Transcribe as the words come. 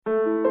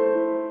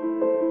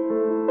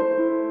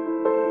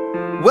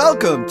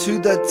Welcome to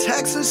the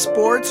Texas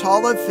Sports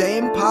Hall of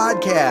Fame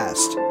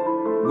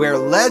podcast, where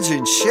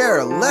legends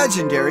share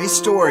legendary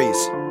stories.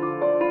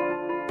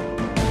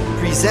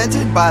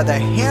 Presented by the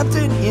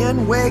Hampton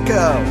Inn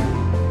Waco.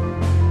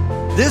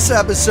 This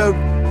episode,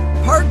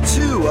 part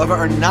 2 of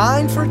our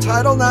 9 for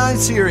Title IX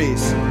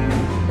series,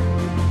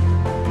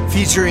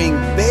 featuring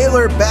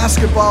Baylor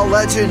basketball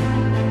legend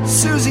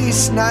Suzie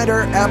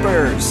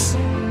Snyder-Eppers.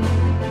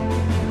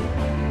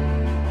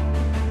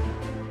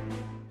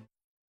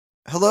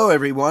 Hello,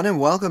 everyone, and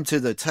welcome to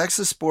the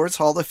Texas Sports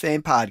Hall of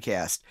Fame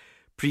podcast,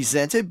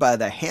 presented by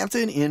the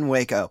Hampton Inn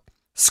Waco.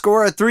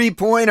 Score a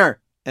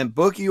three-pointer and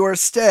book your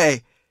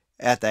stay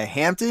at the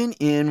Hampton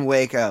Inn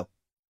Waco.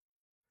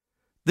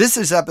 This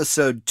is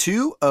episode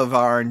 2 of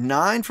our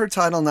 9 for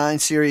Title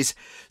IX series,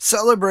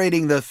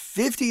 celebrating the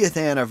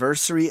 50th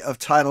anniversary of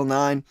Title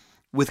IX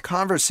with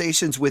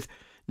conversations with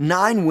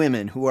 9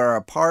 women who are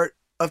a part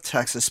of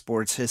Texas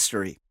sports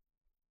history.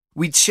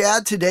 We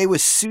chat today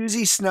with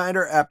Suzie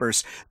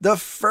Snyder-Eppers, the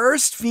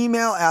first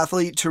female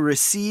athlete to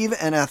receive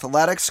an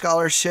athletic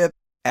scholarship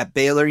at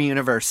Baylor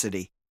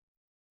University.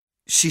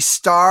 She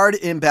starred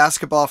in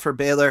basketball for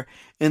Baylor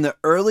in the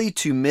early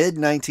to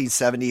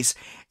mid-1970s,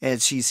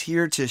 and she's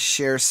here to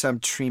share some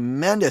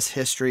tremendous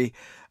history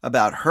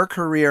about her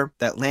career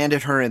that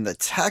landed her in the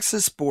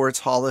Texas Sports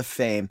Hall of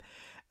Fame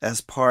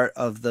as part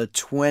of the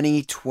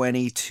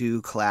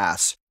 2022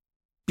 class.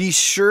 Be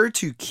sure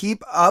to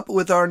keep up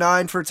with our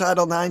 9 for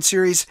Title IX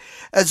series,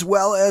 as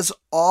well as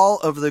all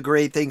of the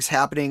great things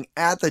happening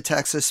at the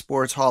Texas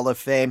Sports Hall of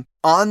Fame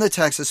on the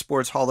Texas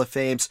Sports Hall of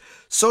Fame's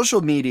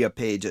social media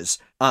pages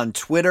on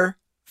Twitter,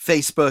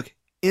 Facebook,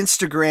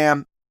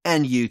 Instagram,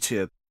 and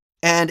YouTube.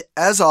 And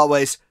as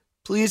always,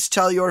 please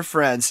tell your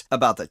friends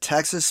about the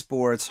Texas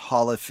Sports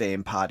Hall of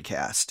Fame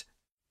podcast.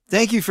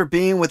 Thank you for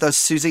being with us,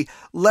 Suzie.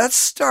 Let's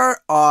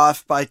start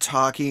off by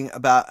talking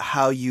about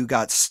how you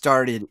got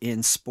started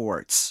in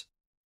sports.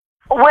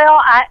 Well,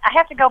 I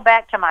have to go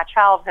back to my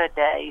childhood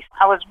days.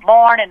 I was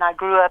born and I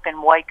grew up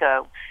in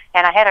Waco,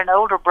 and I had an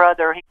older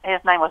brother. His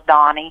name was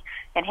Donnie,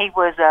 and he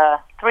was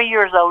 3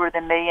 years older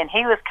than me, and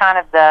he was kind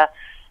of the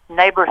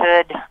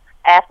neighborhood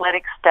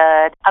athletic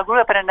stud. I grew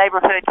up in a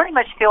neighborhood pretty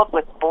much filled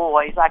with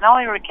boys. I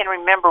only can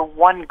remember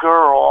one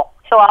girl.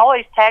 So I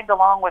always tagged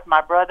along with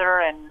my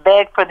brother and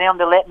begged for them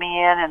to let me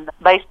in and the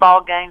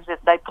baseball games that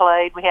they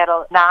played. We had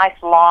a nice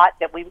lot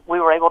that we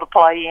were able to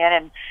play in,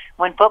 and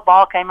when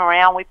football came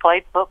around, we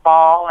played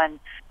football, and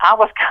I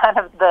was kind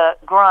of the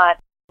grunt.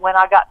 When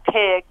I got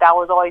picked, I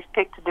was always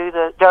picked to do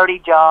the dirty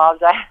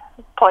jobs. I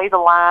play the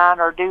line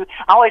I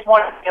always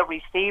wanted to be a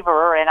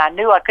receiver, and I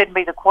knew I couldn't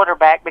be the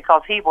quarterback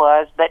because he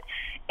was. But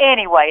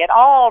anyway, it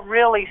all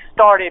really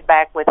started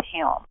back with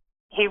him.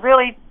 He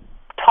really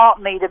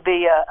taught me to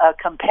be a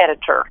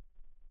competitor.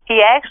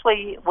 He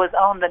actually was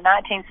on the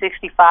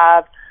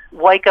 1965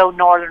 Waco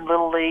Northern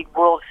Little League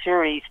World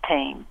Series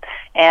team,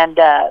 and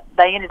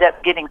they ended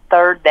up getting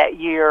third that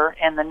year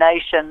in the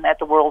nation at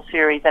the World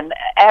Series. And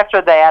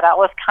after that, I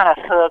was kind of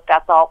hooked. I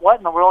thought, what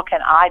in the world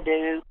can I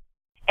do?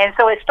 And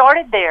so it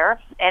started there,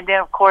 and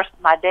then, of course,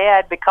 my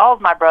dad, because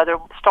my brother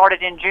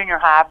started in junior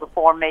high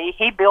before me,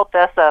 he built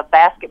us a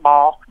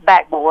basketball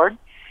backboard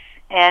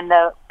and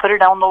put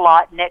it on the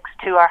lot next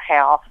to our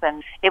house.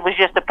 And it was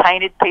just a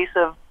painted piece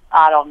of,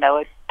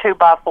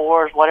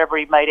 2x4s, whatever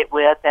he made it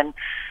with. And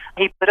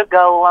he put a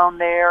goal on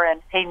there,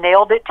 and he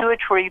nailed it to a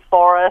tree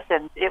for us.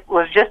 And it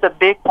was just a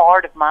big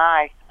part of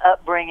my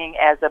upbringing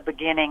as a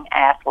beginning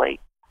athlete.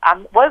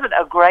 I wasn't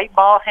a great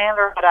ball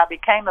handler, but I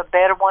became a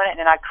better one,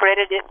 and I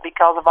credit it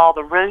because of all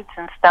the roots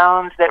and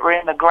stones that were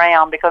in the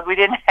ground, because we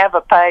didn't have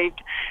a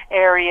paved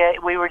area.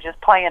 We were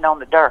just playing on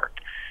the dirt.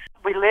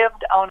 We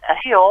lived on a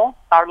hill.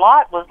 Our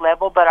lot was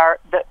level, but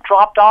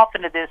dropped off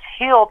into this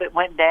hill that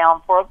went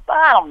down for,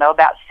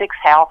 about 6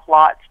 house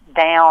lots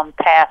down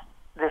past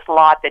this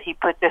lot that he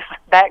put this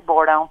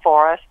backboard on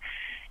for us.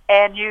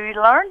 And you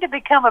learned to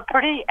become a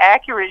pretty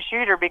accurate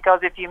shooter,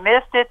 because if you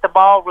missed it, the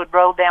ball would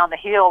roll down the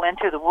hill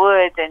into the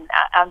woods. And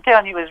I'm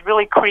telling you, it was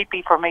really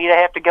creepy for me to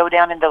have to go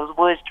down in those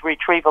woods to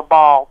retrieve a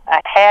ball.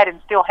 I had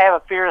and still have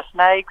a fear of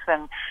snakes,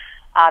 and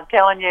I'm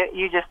telling you,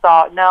 you just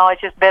thought, no,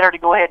 it's just better to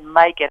go ahead and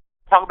make it.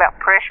 Talk about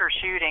pressure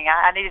shooting.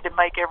 I needed to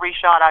make every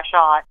shot I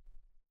shot.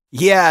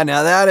 Yeah,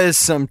 now that is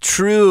some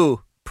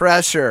true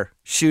pressure,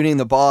 shooting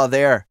the ball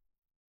there.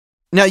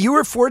 Now, you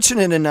were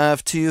fortunate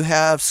enough to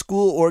have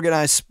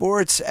school-organized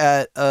sports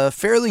at a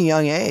fairly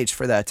young age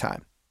for that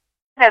time.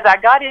 As I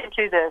got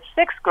into the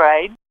 6th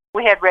grade,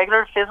 we had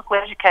regular physical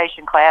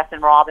education class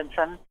in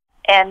Robinson,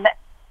 and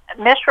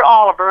Mr.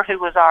 Oliver, who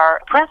was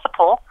our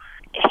principal,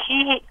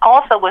 he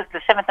also was the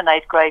 7th and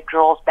 8th grade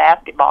girls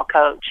basketball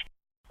coach.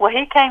 Well,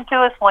 he came to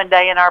us one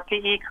day in our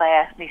PE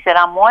class, and he said,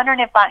 I'm wondering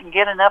if I can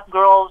get enough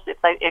girls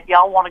if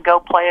y'all want to go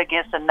play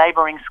against a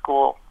neighboring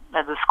school.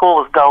 The school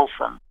was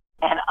Golson.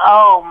 And,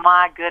 oh,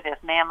 my goodness,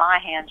 man, my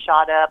hand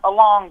shot up,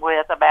 along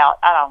with about,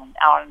 I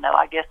don't know,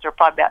 I guess there were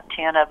probably about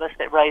 10 of us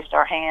that raised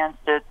our hands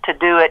to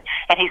do it.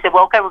 And he said,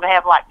 well, okay, we're going to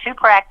have like 2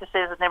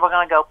 practices, and then we're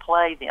going to go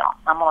play them.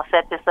 I'm going to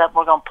set this up.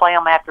 We're going to play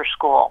them after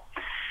school.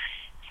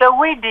 So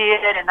we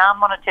did, and I'm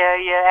going to tell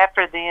you,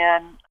 after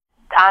then,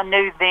 I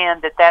knew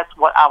then that that's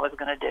what I was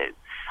going to do.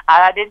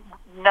 I didn't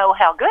know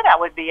how good I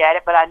would be at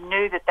it, but I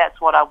knew that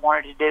that's what I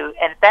wanted to do.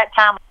 And at that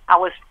time, I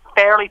was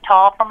fairly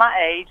tall for my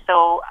age,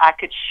 so I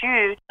could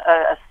shoot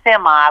a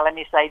let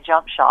me say,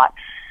 jump shot.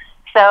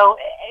 So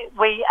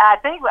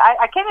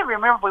I can't even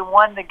remember if we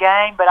won the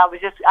game, but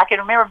I can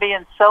remember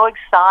being so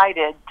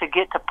excited to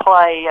get to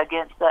play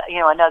against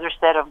another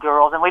set of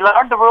girls. And we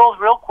learned the rules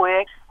real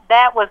quick.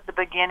 That was the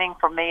beginning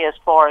for me as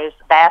far as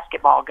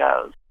basketball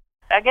goes.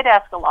 I get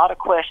asked a lot of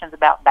questions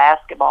about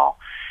basketball,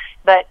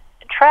 but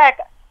track,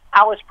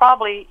 I was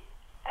probably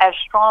as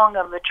strong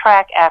of a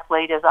track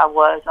athlete as I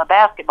was a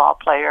basketball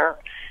player,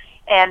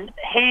 and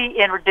he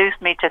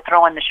introduced me to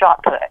throwing the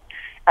shot put.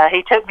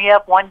 He took me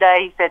up one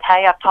day. He said,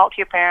 "Hey, I've talked to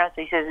your parents."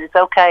 He says, "It's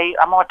okay.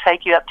 I'm going to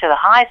take you up to the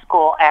high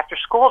school after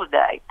school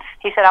today."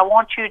 He said, "I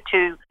want you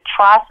to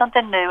try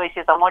something new." He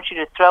says, "I want you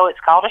to throw. It's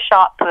called a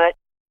shot put."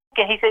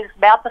 And he says, "It's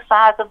about the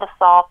size of a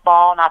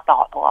softball." And I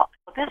thought, well,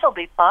 this will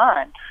be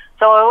fun.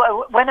 So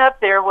I went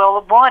up there.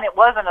 Well, one, it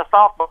wasn't a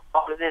softball.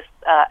 It was this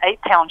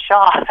 8-pound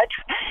shot.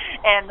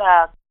 And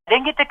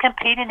didn't get to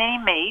compete in any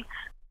meets.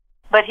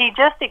 But he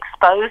just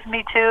exposed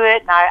me to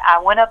it, and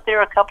I went up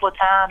there a couple of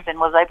times and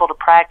was able to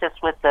practice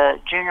with the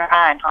junior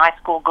high and high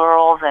school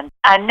girls. And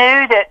I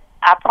knew that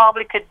I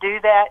probably could do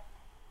that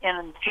in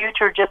the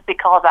future just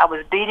because I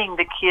was beating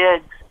the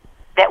kids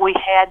that we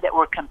had that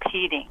were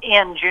competing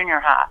in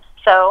junior high.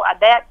 So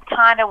that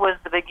kind of was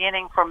the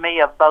beginning for me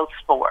of both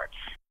sports.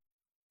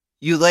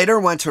 You later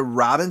went to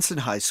Robinson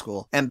High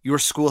School, and your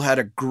school had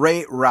a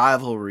great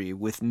rivalry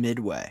with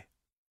Midway.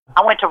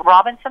 I went to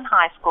Robinson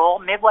High School.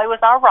 Midway was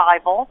our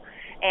rival.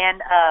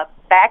 And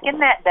back in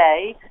that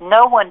day,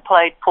 no one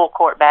played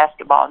full-court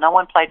basketball. No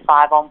one played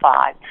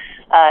 5-on-5.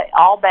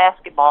 All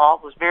basketball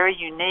was very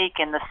unique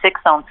in the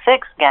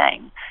 6-on-6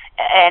 game.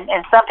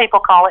 And some people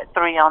call it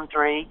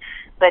 3-on-3,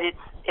 but it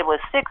was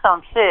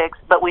 6-on-6,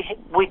 but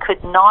we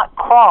could not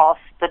cross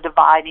the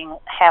dividing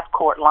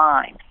half-court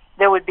line.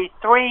 There would be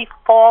 3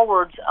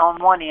 forwards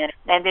on one end,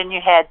 and then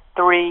you had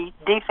 3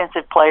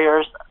 defensive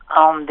players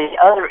on the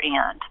other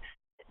end.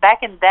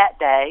 Back in that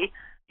day,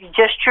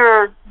 just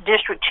your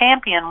district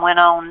champion went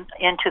on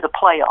into the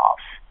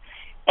playoffs.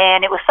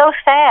 And it was so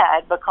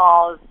sad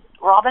because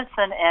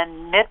Robinson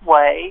and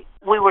Midway,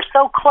 we were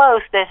so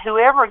close that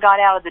whoever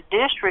got out of the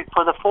district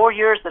for the 4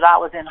 years that I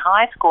was in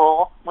high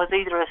school was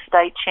either a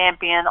state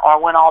champion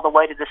or went all the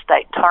way to the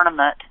state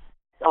tournament.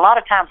 A lot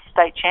of times the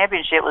state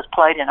championship was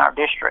played in our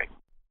district.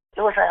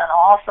 It was an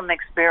awesome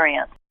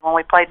experience. When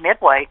we played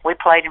Midway, we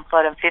played in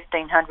front of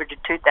 1,500 to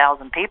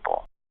 2,000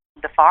 people.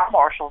 The fire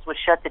marshals would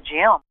shut the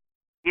gym.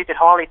 You could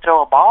hardly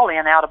throw a ball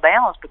in out of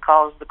bounds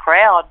because the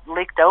crowd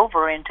leaked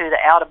over into the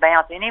out of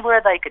bounds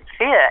anywhere they could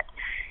fit.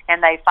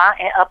 And they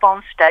up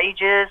on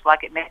stages,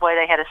 like at Midway,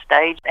 they had a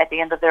stage at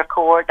the end of their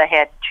court. They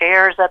had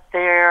chairs up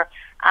there.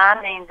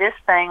 I mean, this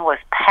thing was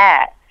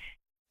packed.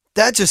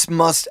 That just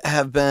must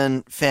have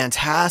been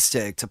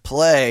fantastic to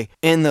play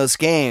in those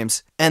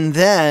games. And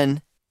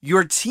then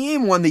your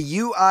team won the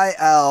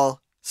UIL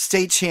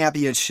state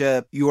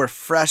championship your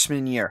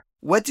freshman year.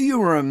 What do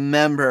you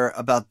remember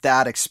about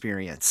that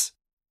experience?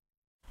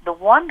 The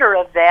wonder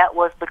of that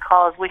was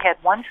because we had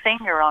one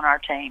senior on our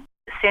team,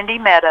 Cindy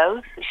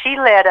Meadows. She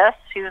led us.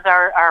 She was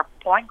our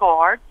point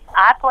guard.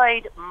 I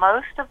played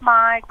most of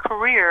my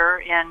career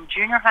in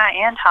junior high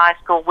and high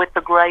school with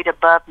the grade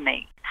above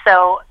me.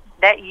 So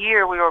that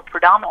year we were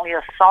predominantly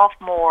a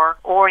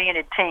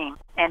sophomore-oriented team,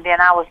 and then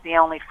I was the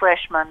only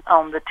freshman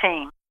on the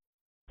team.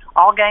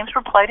 All games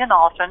were played in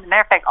Austin.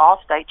 Matter of fact,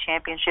 all state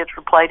championships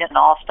were played in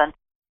Austin.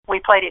 We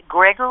played at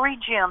Gregory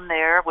Gym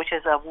there, which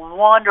is a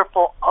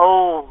wonderful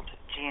old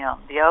gym.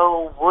 The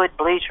old wood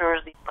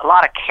bleachers, a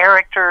lot of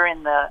character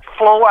in the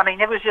floor. I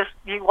mean, it was just,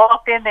 you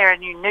walked in there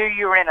and you knew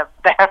you were in a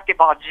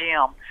basketball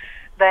gym.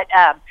 But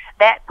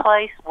that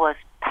place was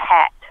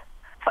packed.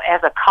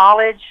 As a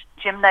college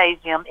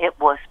gymnasium, it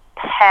was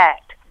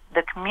packed.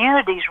 The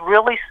communities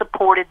really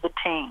supported the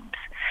teams.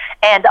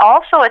 And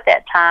also at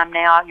that time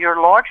now,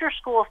 your larger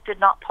schools did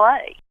not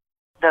play.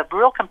 The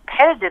real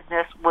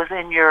competitiveness was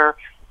in your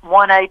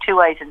 1A,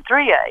 2As, and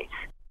 3As.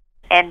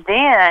 And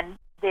then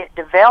it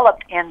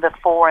developed in the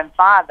 4 and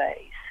 5As.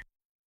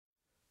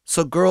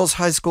 So girls'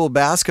 high school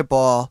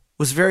basketball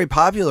was very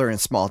popular in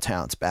small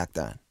towns back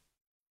then.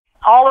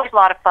 Always a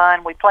lot of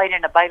fun. We played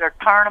in a Baylor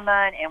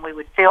tournament, and we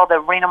would fill the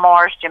Rena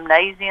Mars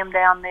Gymnasium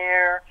down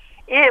there.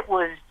 It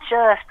was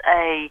just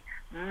a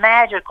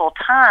magical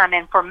time.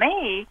 And for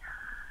me,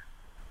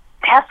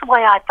 that's the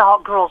way I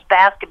thought girls'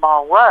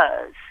 basketball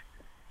was.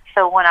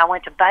 So when I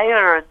went to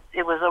Baylor,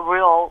 it was a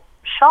real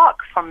shock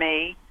for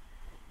me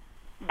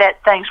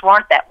that things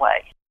weren't that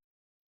way.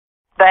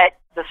 But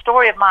the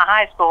story of my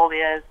high school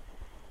is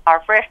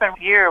our freshman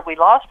year, we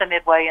lost to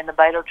Midway in the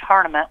Baylor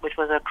tournament, which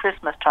was a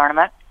Christmas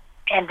tournament.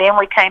 And then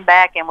we came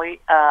back and we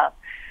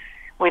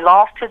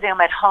lost to them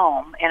at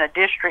home in a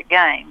district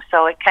game.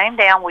 So it came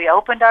down, we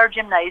opened our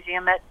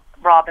gymnasium at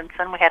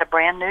Robinson. We had a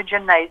brand new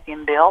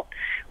gymnasium built.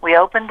 We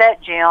opened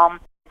that gym.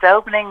 The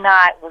opening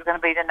night was going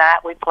to be the night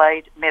we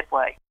played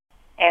Midway.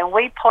 And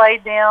we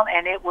played them,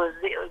 and it was,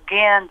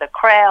 again, the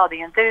crowd,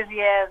 the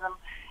enthusiasm.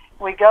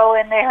 We go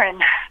in there,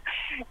 and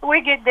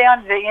we get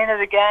down to the end of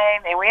the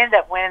game, and we ended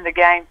up winning the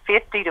game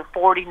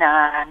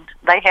 50-49.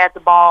 They had the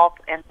ball,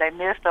 and they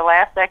missed the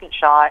last-second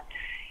shot,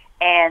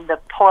 and the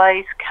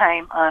place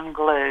came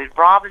unglued.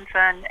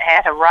 Robinson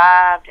had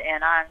arrived,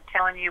 and I'm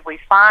telling you, we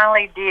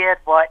finally did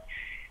what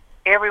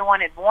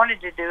everyone had wanted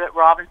to do at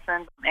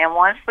Robinson. And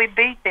once we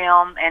beat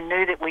them and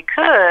knew that we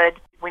could,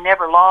 we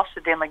never lost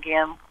to them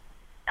again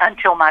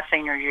until my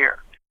senior year.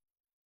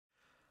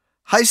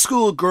 High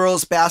school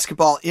girls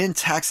basketball in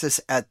Texas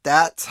at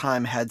that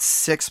time had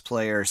 6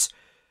 players,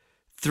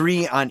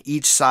 3 on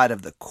each side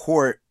of the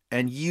court,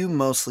 and you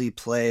mostly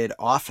played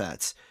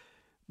offense.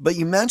 But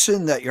you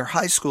mentioned that your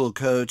high school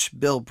coach,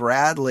 Bill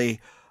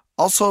Bradley,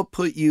 also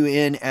put you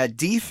in at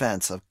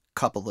defense a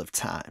couple of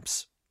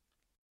times.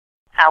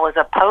 I was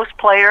a post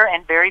player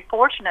and very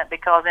fortunate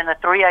because in a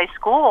 3A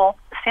school,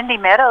 Cindy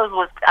Meadows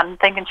was, I'm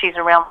thinking she's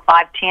around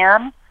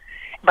 5'10",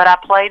 but I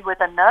played with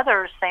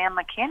another, Sam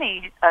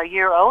McKinney, a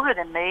year older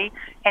than me,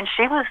 and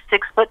she was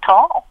 6 foot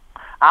tall.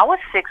 I was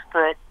 6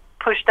 foot,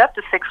 pushed up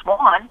to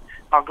 6'1",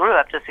 or grew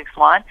up to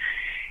 6'1".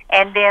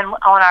 And then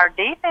on our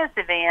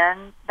defensive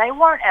end, they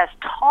weren't as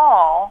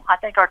tall. I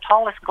think our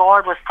tallest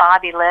guard was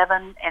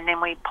 5'11", and then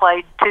we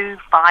played 2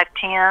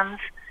 5'10s,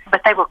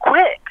 but they were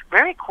quick,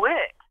 very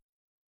quick.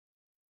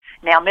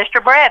 Now,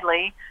 Mr.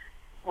 Bradley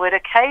would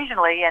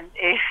occasionally, and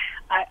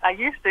I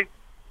used to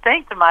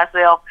think to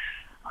myself,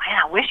 man,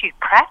 I wish you'd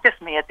practice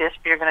me at this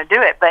if you're going to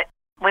do it. But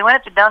we went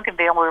up to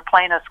Duncanville. We were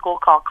playing a school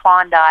called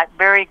Klondike,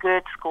 very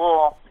good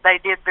school. They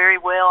did very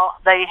well.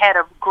 They had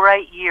a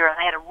great year, and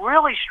they had a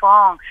really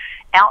strong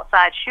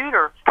outside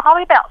shooter,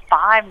 probably about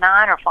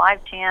 5'9" or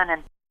 5'10",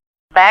 and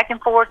back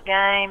and forth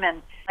game.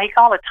 And he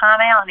called a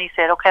timeout, and he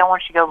said, okay, I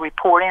want you to go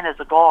report in as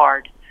a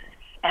guard.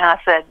 And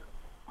I said,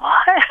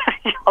 what?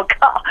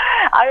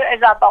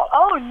 And I thought,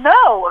 oh,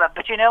 no.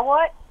 But you know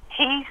what?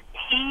 He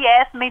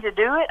asked me to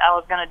do it. I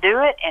was going to do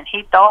it, and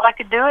he thought I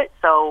could do it,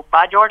 so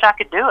by George, I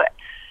could do it.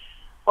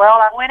 Well,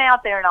 I went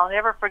out there, and I'll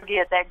never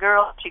forget that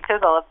girl. She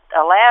took a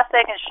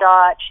last-second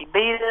shot. She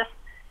beat us,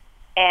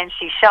 and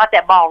she shot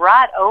that ball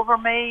right over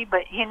me.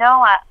 But, you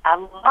know, I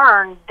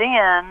learned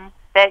then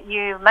that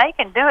you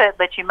can do it,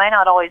 but you may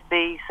not always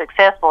be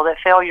successful, that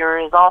failure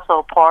is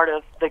also part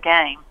of the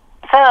game.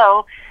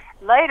 So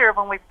later,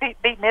 when we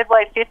beat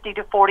Midway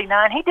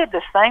 50-49, he did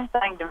the same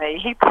thing to me.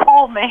 He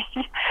pulled me.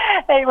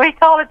 We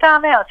called a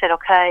timeout and said,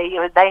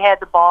 okay, they had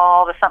the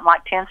ball. There's something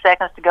like 10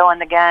 seconds to go in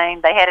the game.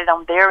 They had it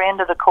on their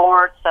end of the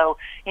court, so,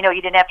 you know, you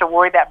didn't have to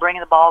worry about bringing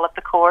the ball up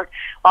the court.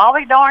 Well, I'll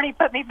be darned, he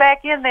put me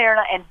back in there,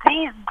 and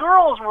these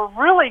girls were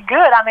really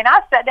good. I mean,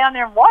 I sat down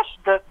there and watched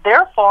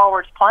their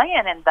forwards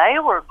playing, and they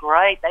were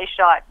great. They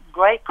shot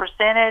great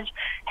percentage,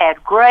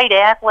 had great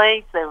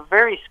athletes. They were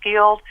very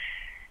skilled.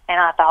 And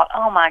I thought,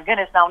 oh, my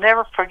goodness, I'll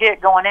never forget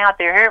going out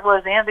there. Here it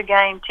was, the end of the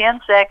game, 10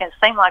 seconds.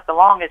 Seemed like the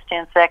longest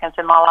 10 seconds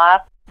in my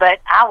life.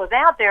 But I was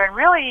out there, and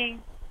really,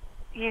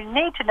 you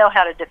need to know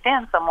how to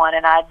defend someone,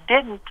 and I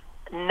didn't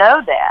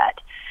know that.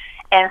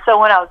 And so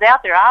when I was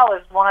out there, I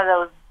was one of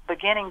those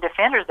beginning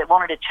defenders that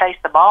wanted to chase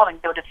the ball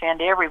and go defend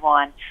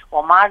everyone.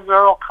 Well, my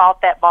girl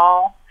caught that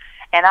ball,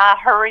 and I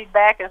hurried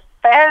back as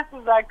fast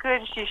as I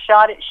could. She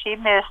shot it. She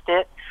missed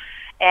it.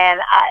 And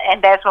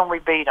that's when we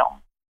beat them.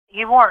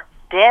 You weren't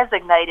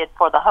designated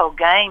for the whole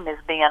game as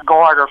being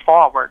guard or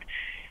forward.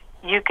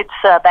 You could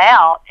sub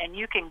out, and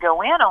you can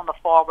go in on the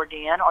forward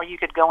end, or you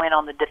could go in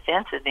on the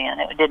defensive end.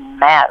 It didn't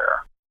matter.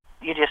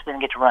 You just didn't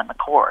get to run the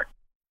court.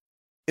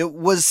 It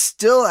was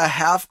still a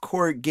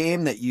half-court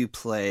game that you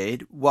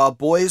played, while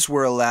boys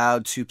were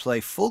allowed to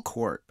play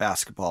full-court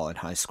basketball in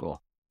high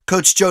school.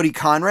 Coach Jody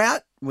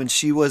Conrad, when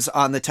she was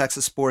on the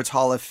Texas Sports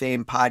Hall of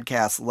Fame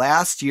podcast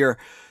last year,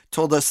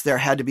 told us there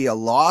had to be a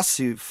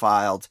lawsuit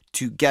filed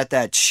to get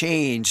that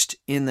changed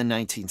in the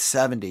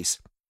 1970s.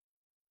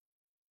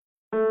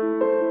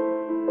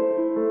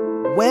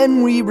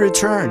 When we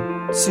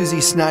return,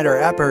 Susie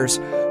Snyder-Eppers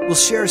will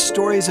share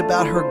stories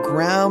about her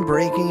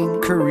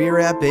groundbreaking career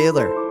at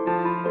Baylor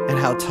and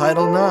how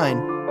Title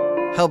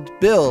IX helped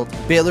build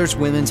Baylor's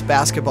women's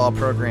basketball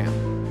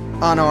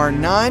program on our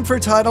 9 for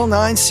Title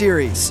IX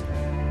series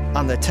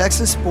on the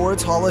Texas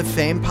Sports Hall of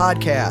Fame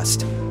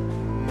podcast.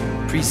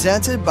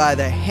 Presented by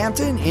the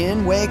Hampton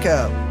Inn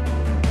Waco.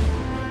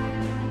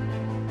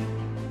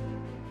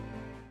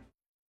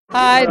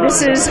 Hi,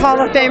 this is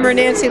Hall of Famer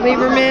Nancy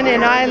Lieberman,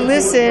 and I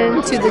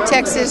listen to the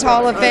Texas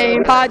Hall of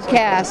Fame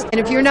podcast. And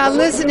if you're not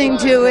listening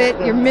to it,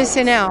 you're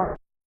missing out.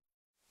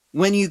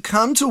 When you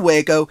come to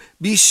Waco,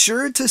 be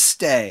sure to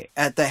stay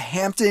at the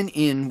Hampton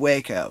Inn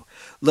Waco,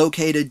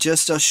 located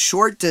just a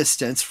short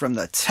distance from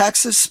the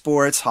Texas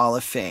Sports Hall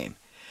of Fame.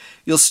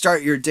 You'll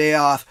start your day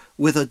off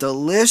with a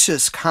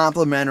delicious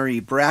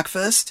complimentary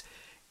breakfast,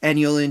 and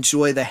you'll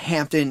enjoy the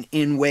Hampton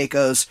Inn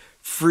Waco's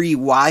free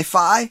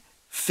Wi-Fi,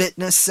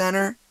 fitness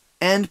center,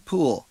 and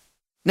pool.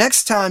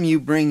 Next time you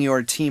bring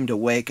your team to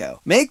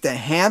Waco, make the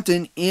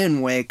Hampton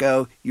Inn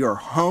Waco your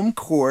home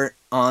court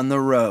on the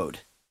road.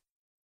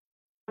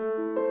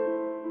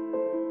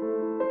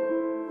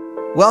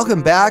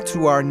 Welcome back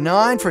to our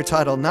 9 for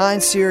Title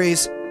IX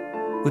series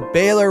with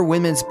Baylor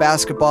women's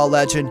basketball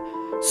legend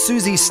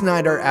Susie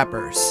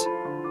Snyder-Eppers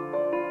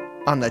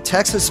on the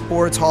Texas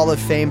Sports Hall of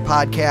Fame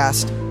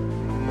podcast,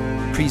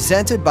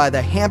 presented by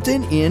the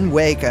Hampton Inn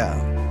Waco.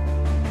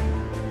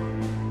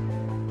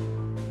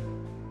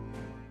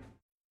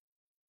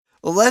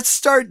 Let's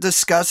start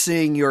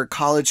discussing your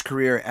college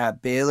career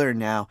at Baylor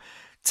now.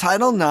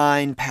 Title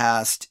IX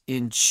passed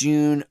in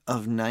June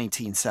of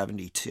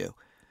 1972.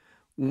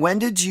 When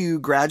did you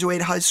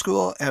graduate high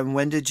school, and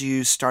when did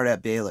you start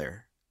at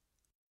Baylor?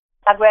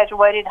 I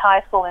graduated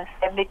high school in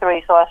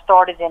 73, so I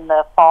started in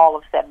the fall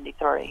of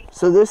 73.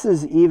 So this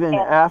is even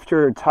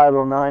after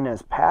Title IX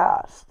has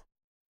passed.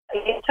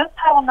 It took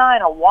Title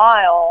IX a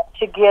while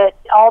to get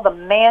all the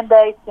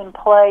mandates in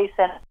place,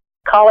 and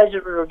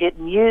colleges were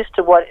getting used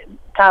to what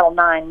Title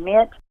IX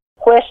meant,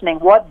 questioning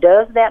what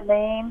does that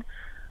mean,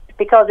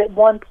 because at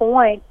one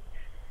point,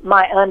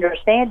 my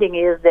understanding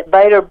is that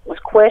Baylor was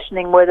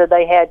questioning whether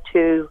they had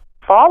to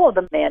follow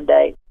the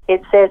mandate.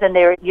 It says in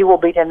there, you will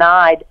be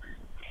denied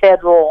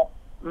federal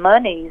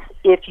monies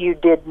if you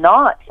did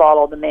not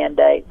follow the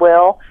mandate.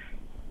 Well,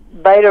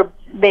 Baylor,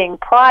 being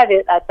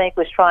private, I think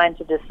was trying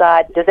to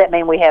decide, does that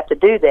mean we have to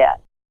do that?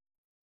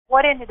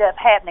 What ended up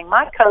happening,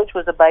 my coach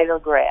was a Baylor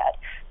grad.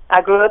 I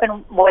grew up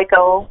in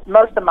Waco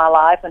most of my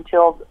life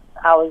until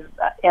I was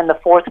in the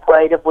 4th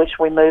grade, of which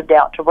we moved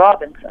out to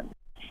Robinson.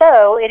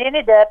 So it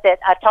ended up that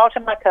I talked to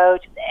my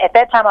coach. At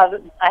that time,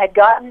 I had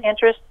gotten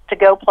interest to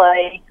go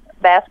play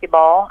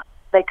basketball.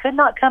 They could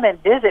not come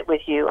and visit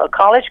with you. A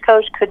college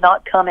coach could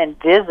not come and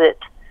visit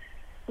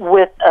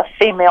with a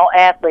female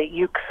athlete.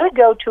 You could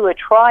go to a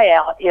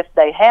tryout if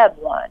they had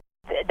one.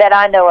 That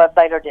I know of,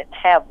 Baylor didn't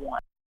have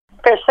one.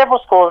 There's several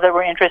schools that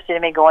were interested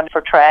in me going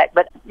for track,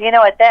 but,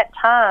 at that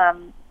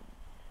time,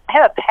 I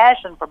had a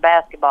passion for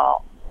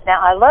basketball. Now,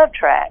 I love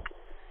track,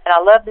 and I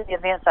loved the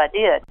events I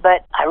did,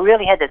 but I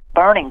really had this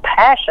burning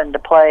passion to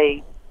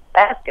play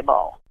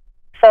basketball.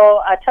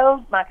 So I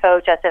told my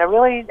coach, I said,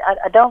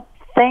 I don't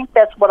think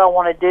that's what I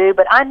want to do,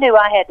 but I knew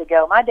I had to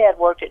go. My dad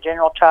worked at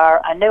General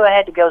Tire. I knew I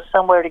had to go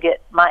somewhere to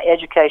get my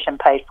education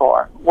paid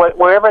for.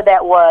 Wherever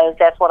that was,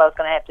 that's what I was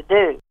going to have to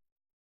do.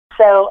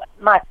 So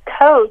my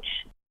coach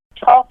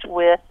talked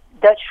with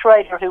Dutch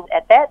Schrader, who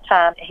at that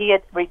time, he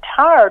had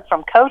retired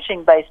from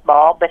coaching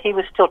baseball, but he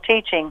was still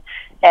teaching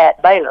at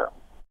Baylor.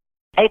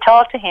 He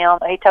talked to him.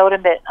 He told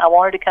him that I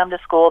wanted to come to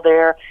school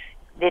there.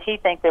 Did he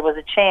think there was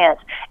a chance?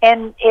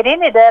 And it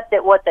ended up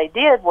that what they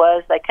did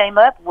was they came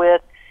up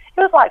with, it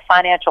was like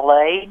financial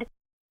aid.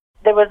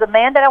 There was a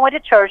man that I went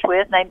to church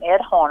with named Ed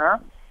Horner.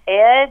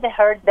 Ed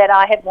heard that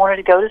I had wanted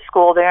to go to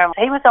school there.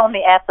 He was on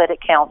the athletic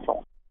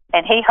council,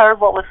 and he heard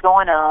what was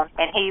going on,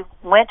 and he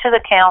went to the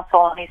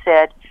council, and he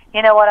said,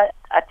 you know what,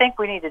 I think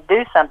we need to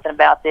do something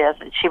about this.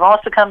 She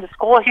wants to come to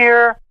school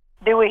here.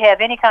 Do we have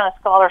any kind of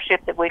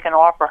scholarship that we can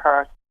offer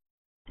her?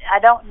 I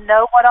don't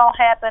know what all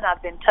happened.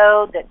 I've been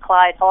told that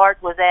Clyde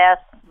Hart was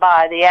asked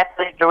by the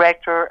athletic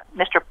director,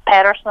 Mr.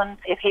 Patterson,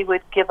 if he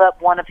would give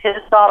up one of his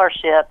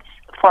scholarships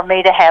for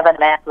me to have an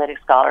athletic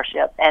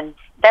scholarship. And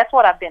that's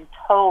what I've been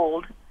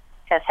told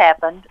has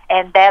happened,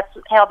 and that's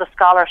how the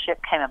scholarship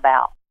came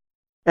about.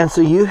 And so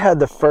you had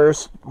the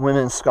first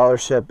women's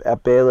scholarship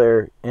at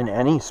Baylor in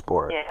any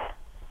sport?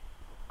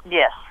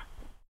 Yes.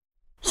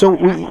 So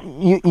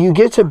you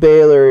get to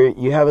Baylor,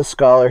 you have a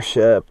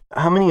scholarship.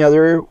 How many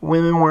other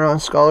women were on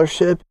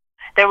scholarship?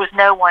 There was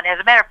no one. As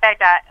a matter of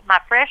fact,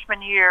 my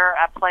freshman year,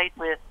 I played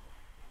with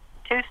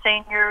 2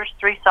 seniors,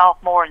 3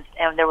 sophomores,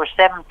 and there were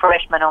 7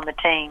 freshmen on the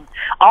team.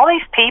 All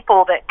these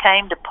people that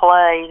came to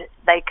play,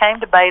 they came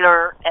to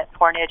Baylor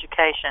for an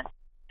education.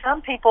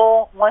 Some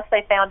people, once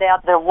they found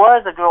out there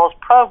was a girls'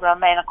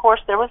 program, and of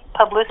course there was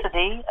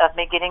publicity of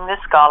me getting this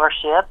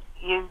scholarship,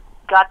 you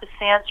got the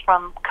sense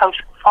from Coach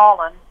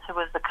Fallon, who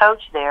was the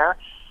coach there,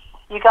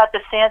 you got the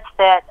sense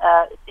that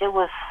it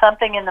was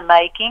something in the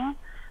making,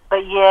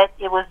 but yet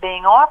it was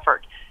being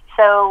offered.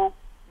 So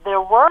there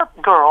were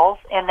girls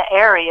in the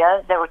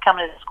area that were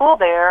coming to school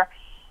there,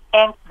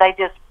 and they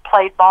just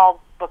played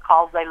ball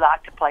because they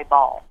liked to play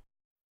ball.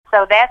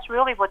 So that's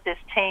really what this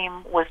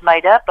team was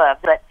made up of.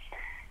 But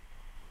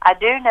I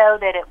do know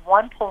that at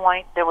one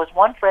point there was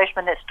one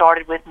freshman that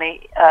started with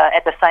me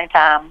at the same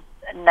time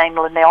named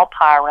Linnell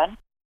Pyron,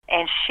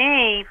 and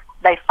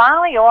they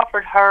finally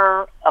offered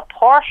her a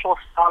partial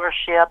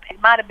scholarship.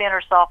 It might have been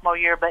her sophomore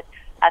year, but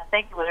I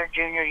think it was her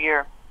junior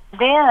year.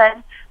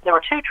 Then there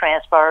were 2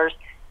 transfers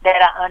that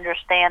I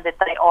understand that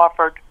they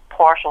offered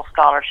partial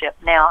scholarship.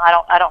 Now,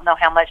 I don't know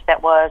how much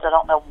that was. I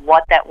don't know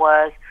what that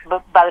was.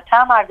 But by the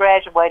time I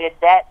graduated,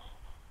 that's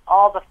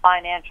all the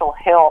financial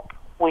help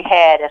we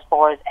had as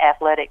far as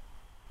athletic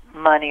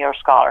money or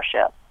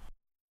scholarship.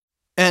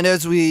 And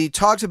as we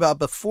talked about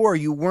before,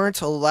 you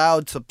weren't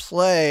allowed to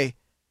play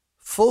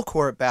full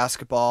court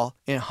basketball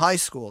in high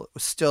school. It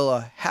was still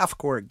a half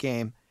court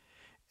game.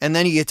 And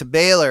then you get to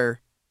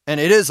Baylor, and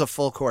it is a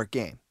full court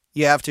game.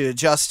 You have to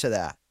adjust to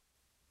that.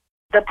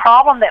 The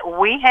problem that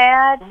we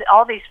had,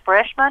 all these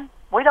freshmen,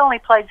 we'd only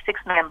played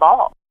 6-man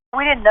ball.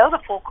 We didn't know the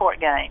full court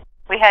game.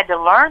 We had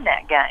to learn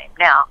that game.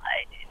 Now,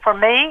 for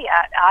me,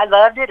 I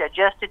loved it,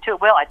 adjusted to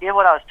it well. I did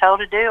what I was told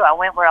to do. I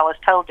went where I was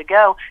told to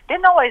go.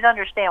 Didn't always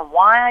understand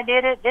why I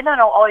did it. Didn't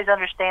always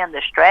understand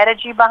the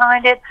strategy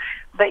behind it.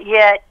 But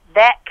yet,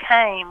 that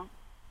came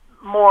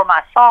more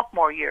my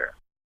sophomore year.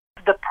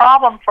 The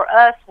problem for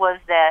us was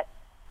that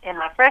in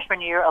my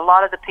freshman year, a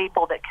lot of the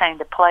people that came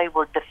to play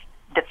were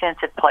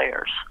defensive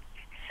players.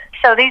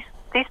 So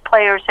these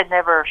players had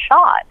never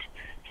shot,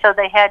 so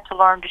they had to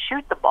learn to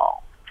shoot the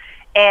ball.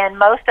 And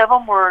most of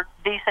them were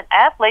decent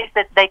athletes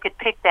that they could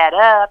pick that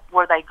up.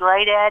 Were they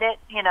great at it?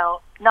 You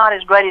know, not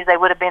as great as they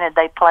would have been if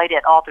they played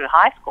it all through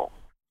high school.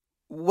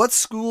 What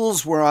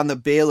schools were on the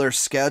Baylor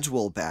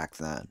schedule back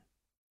then?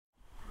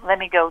 Let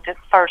me go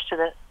first to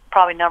the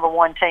probably number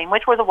one team,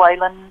 which were the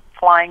Wayland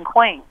Flying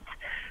Queens.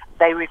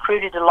 They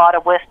recruited a lot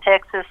of West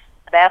Texas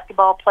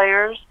basketball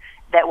players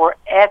that were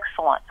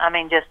excellent. I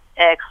mean, just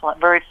excellent,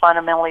 very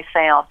fundamentally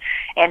sound.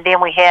 And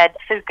then we had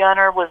Sue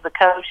Gunner was the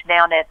coach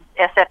down at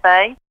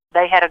SFA.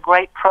 They had a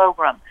great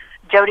program.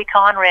 Jody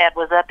Conrad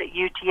was up at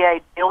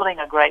UTA building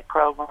a great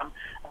program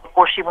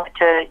before she went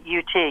to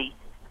UT.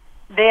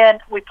 Then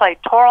we played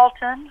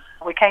Tarleton.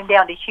 We came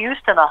down to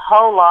Houston a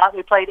whole lot.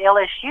 We played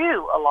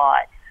LSU a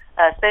lot,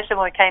 especially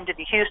when we came to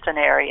the Houston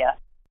area.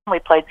 We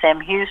played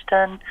Sam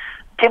Houston.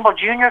 Temple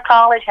Junior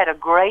College had a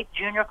great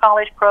junior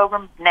college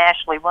program,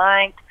 nationally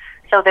ranked,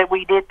 so that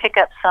we did pick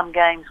up some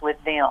games with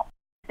them.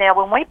 Now,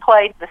 when we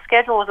played, the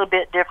schedule was a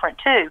bit different,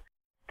 too.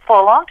 For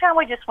a long time,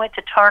 we just went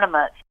to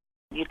tournaments.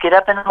 You'd get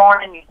up in the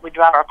morning, we'd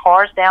drive our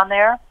cars down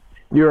there.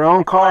 Your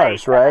own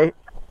cars, right?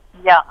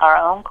 Yeah, our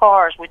own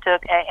cars. We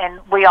took, and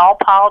we all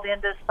piled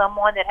into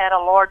someone that had a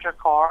larger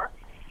car.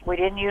 We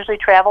didn't usually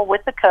travel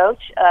with the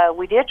coach.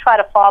 We did try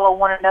to follow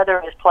one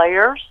another as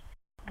players.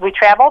 We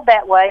traveled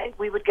that way.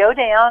 We would go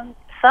down.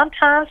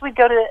 Sometimes we'd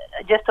go to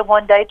just a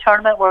one-day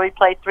tournament where we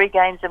played 3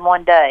 games in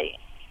one day.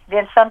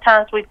 Then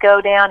sometimes we'd go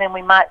down and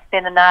we might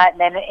spend the night.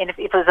 And if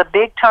it was a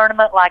big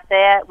tournament like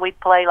that, we'd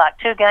play like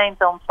 2 games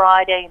on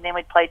Friday, and then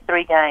we'd play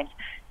 3 games.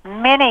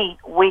 Many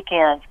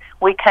weekends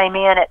we came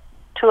in at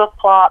 2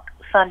 o'clock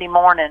Sunday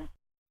morning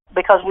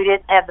because we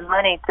didn't have the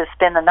money to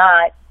spend the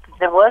night.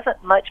 There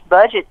wasn't much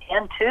budget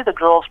into the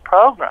girls'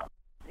 program.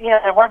 You know,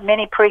 there weren't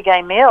many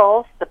pregame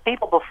meals. The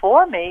people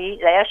before me,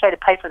 they actually had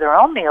to pay for their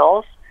own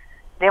meals.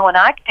 Then when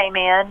I came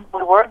in,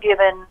 we were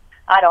given,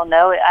 I don't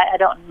know, I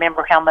don't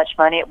remember how much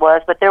money it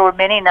was, but there were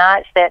many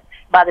nights that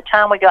by the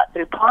time we got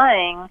through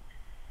playing,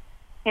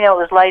 you know,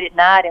 it was late at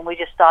night and we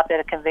just stopped at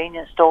a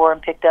convenience store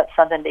and picked up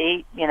something to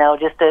eat, you know,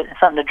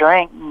 something to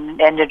drink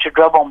and just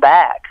drove on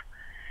back.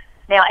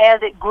 Now,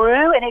 as it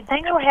grew, and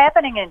things were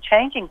happening and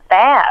changing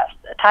fast,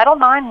 Title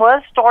IX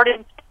was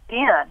starting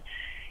in,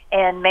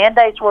 and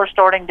mandates were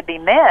starting to be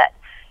met.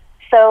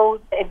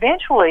 So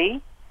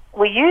eventually,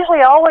 we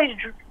usually always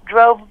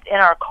drove in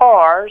our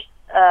cars.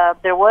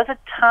 There was a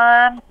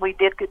time we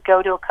did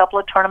go to a couple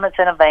of tournaments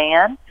in a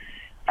van.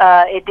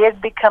 It did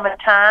become a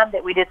time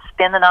that we did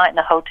spend the night in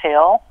a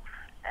hotel.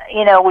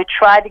 You know, we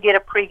tried to get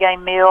a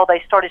pregame meal.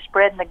 They started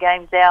spreading the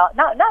games out.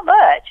 Not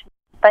much.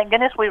 Thank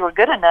goodness we were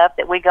good enough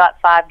that we got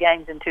 5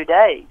 games in 2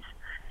 days.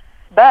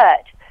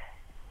 But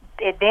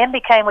it then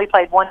became we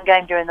played 1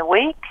 game during the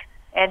week,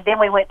 and then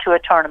we went to a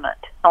tournament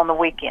on the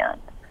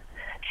weekend.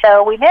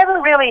 So we never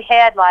really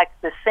had like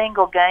the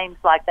single games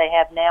like they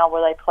have now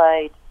where they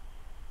played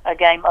a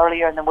game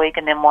earlier in the week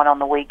and then one on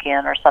the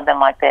weekend or something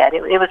like that.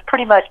 It was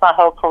pretty much my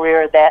whole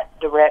career that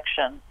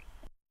direction.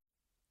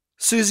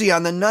 Susie,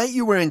 on the night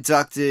you were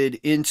inducted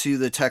into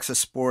the Texas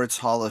Sports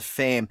Hall of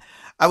Fame,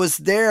 I was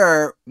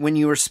there when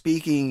you were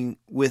speaking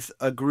with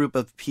a group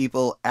of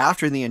people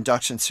after the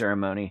induction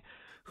ceremony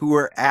who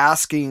were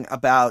asking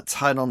about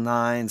Title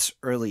IX's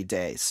early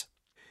days.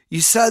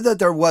 You said that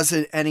there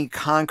wasn't any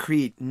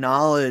concrete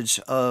knowledge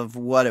of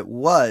what it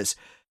was,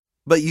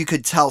 but you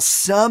could tell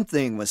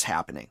something was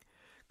happening.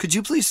 Could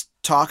you please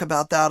talk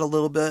about that a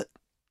little bit?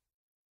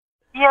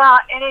 Yeah,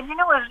 and you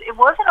know, it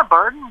wasn't a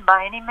burden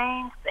by any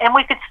means, and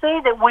we could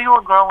see that we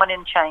were growing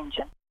and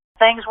changing.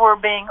 Things were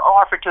being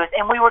offered to us,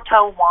 and we were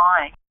told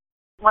why.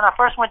 When I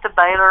first went to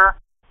Baylor,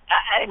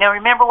 now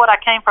remember what I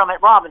came from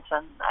at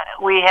Robinson.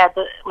 We had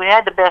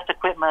the best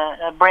equipment,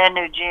 a brand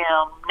new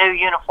gym, new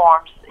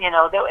uniforms. You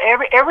know,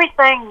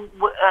 everything.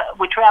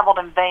 We traveled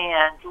in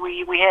vans.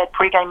 We had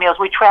pregame meals.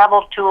 We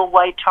traveled to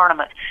away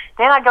tournaments.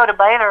 Then I go to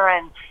Baylor,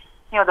 and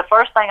you know, the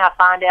first thing I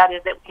find out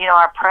is that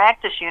our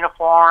practice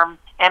uniform.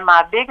 And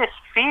my biggest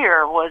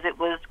fear was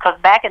because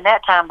back in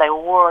that time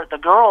the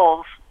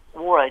girls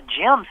wore a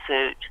gym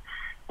suit,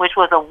 which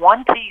was a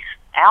one-piece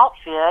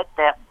outfit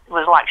that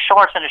was like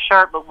shorts and a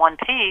shirt but one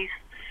piece,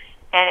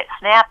 and it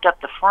snapped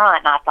up the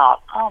front. And I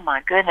thought, oh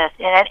my goodness!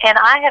 And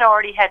I had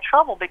already had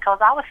trouble because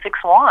I was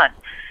 6'1",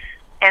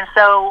 and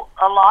so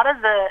a lot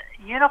of the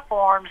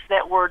uniforms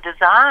that were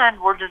designed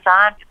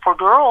for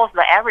girls.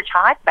 The average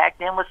height back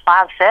then was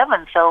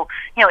 5'7". So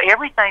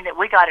everything that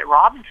we got at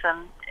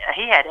Robinson.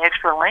 He had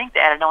extra length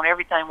added on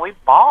everything we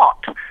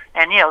bought,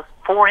 and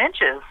 4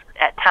 inches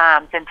at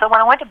times. And so when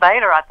I went to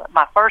Baylor,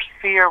 my first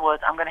fear was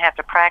I'm going to have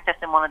to practice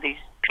in one of these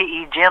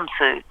PE gym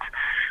suits,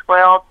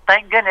 Well,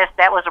 thank goodness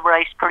that was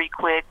erased pretty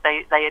quick.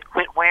 They had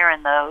quit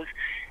wearing those.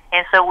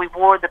 And so we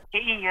wore the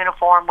PE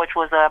uniform, which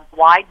was a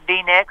white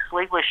V-neck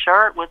sleeveless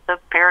shirt with a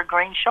pair of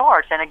green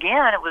shorts. And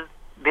again, it was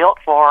built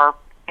for,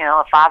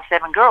 a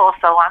 5'7" girl.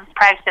 So I'm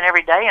practicing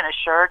every day in a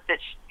shirt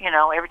that's,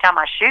 every time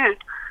I shoot,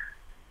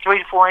 3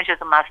 to 4 inches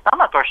of my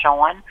stomach are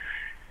showing.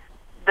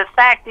 The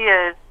fact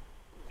is,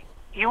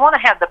 you want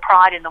to have the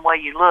pride in the way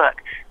you look.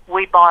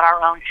 We bought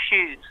our own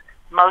shoes.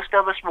 Most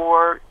of us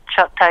wore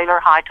Chuck Taylor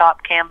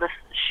high-top canvas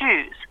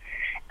shoes.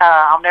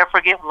 I'll never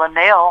forget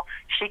Linnell.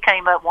 She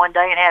came up one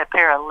day and had a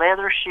pair of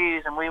leather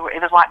shoes, and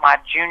it was like my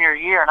junior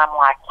year, and I'm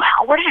like,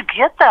 wow, where did you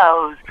get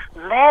those?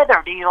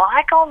 Leather. Do you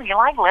like them? You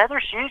like leather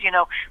shoes?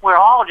 We're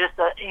all just,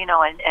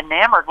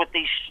 enamored with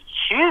these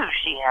shoes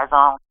she has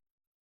on.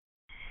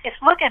 It's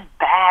looking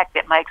back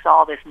that makes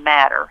all this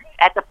matter.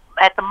 At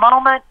the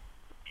moment,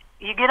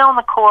 you get on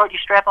the court, you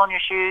strap on your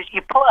shoes,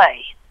 you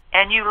play,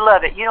 and you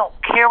love it. You don't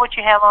care what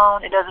you have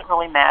on. It doesn't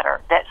really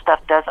matter. That stuff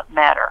doesn't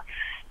matter.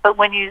 But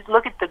when you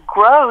look at the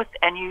growth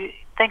and you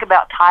think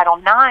about Title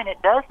IX,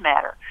 it does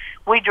matter.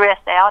 We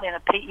dressed out in a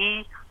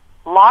PE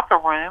locker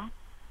room.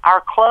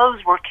 Our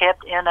clothes were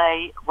kept in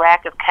a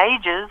rack of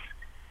cages,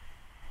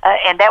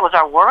 and that was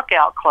our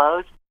workout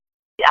clothes.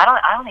 I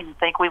don't even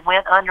think we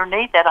went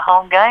underneath at a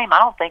home game. I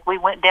don't think we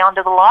went down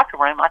to the locker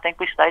room. I think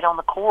we stayed on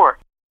the court.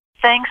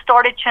 Things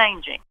started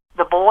changing.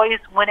 The boys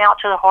went out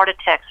to the heart of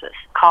Texas,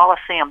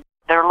 Coliseum.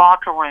 Their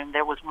locker room,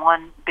 there was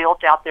one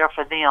built out there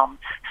for them.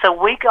 So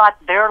we got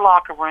their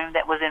locker room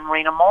that was in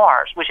Rena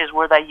Mars, which is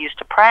where they used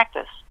to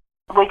practice.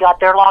 We got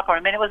their locker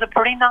room, and it was a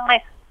pretty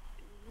nice,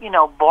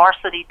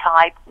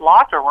 varsity-type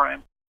locker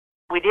room.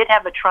 We did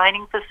have a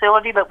training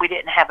facility, but we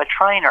didn't have a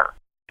trainer.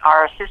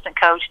 Our assistant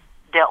coach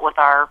dealt with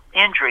our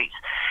injuries.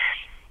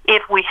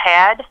 If we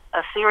had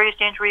a serious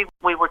injury,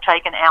 we were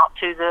taken out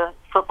to the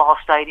football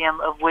stadium,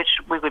 of which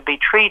we would be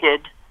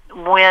treated.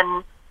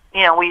 When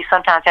we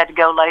sometimes had to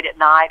go late at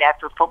night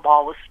after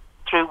football was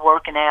through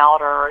working out,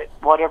 or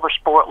whatever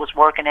sport was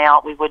working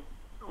out. We would,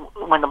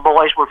 when the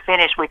boys were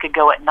finished, we could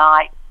go at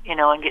night,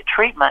 and get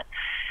treatment.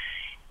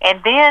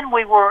 And then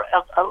we were,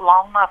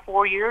 along my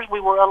 4 years, we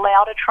were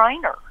allowed a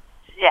trainer.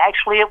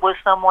 Actually, it was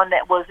someone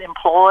that was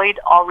employed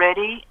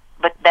already,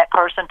 but that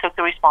person took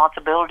the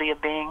responsibility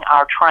of being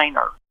our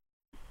trainer.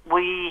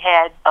 We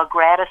had a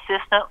grad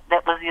assistant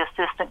that was the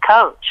assistant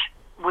coach.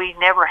 We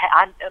never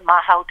had,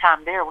 my whole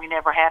time there, we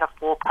never had a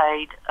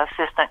full-paid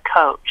assistant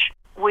coach.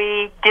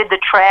 We did the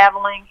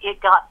traveling.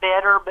 It got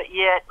better, but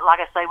yet,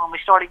 like I say, when we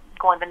started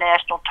going to the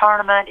national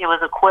tournament, it was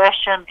a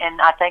question, and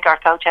I think our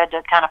coach had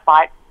to kind of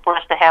fight for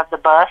us to have the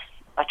bus,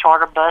 a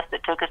charter bus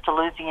that took us to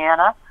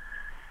Louisiana.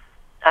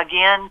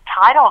 Again,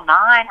 Title IX,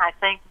 I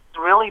think, is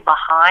really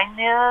behind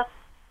this,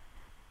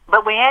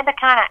 but we had to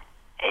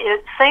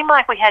it seemed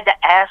like we had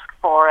to ask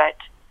for it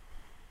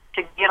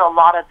to get a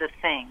lot of the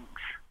things.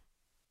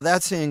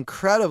 That's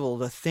incredible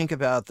to think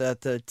about,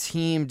 that the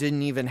team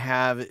didn't even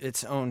have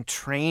its own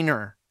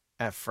trainer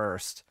at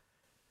first.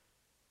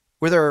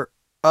 Were there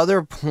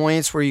other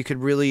points where you could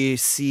really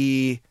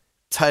see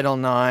Title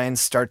IX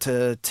start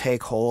to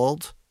take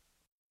hold?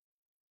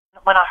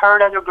 When I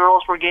heard other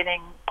girls were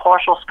getting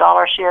partial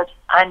scholarships,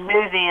 I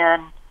knew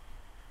then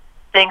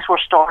things were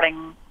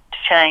starting to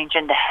change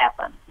and to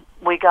happen.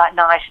 We got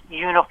nice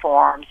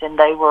uniforms, and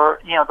they were,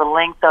 the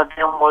length of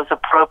them was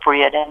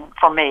appropriate, and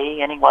for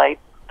me anyway,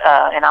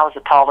 and I was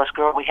the tallest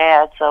girl we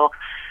had. So,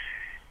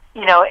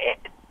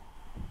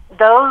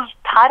 those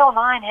Title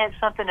IX had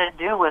something to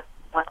do with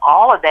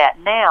all of that.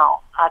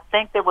 Now, I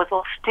think there was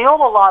still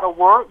a lot of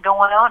work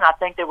going on. I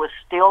think there was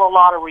still a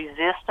lot of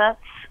resistance.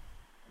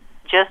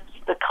 Just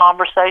the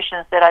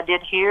conversations that I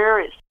did hear,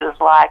 it was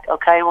like,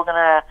 okay, we're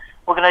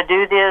gonna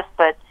do this,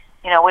 but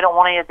we don't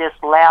want any of this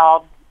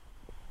loud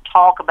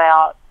talk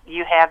about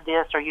you have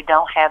this or you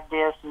don't have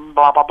this and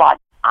blah blah blah.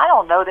 I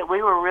don't know that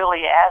we were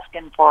really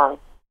asking for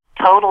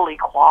total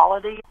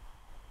equality,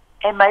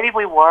 and maybe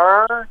we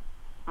were.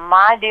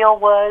 My deal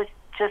was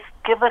just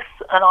give us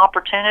an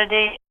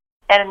opportunity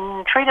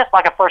and treat us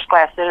like a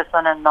first-class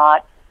citizen and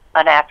not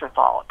an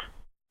afterthought.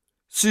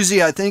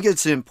 Susie, I think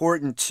it's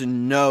important to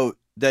note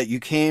that you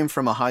came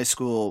from a high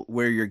school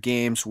where your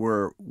games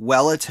were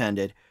well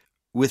attended,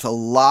 with a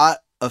lot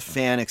of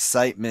fan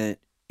excitement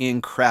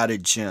in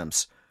crowded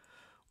gyms.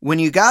 When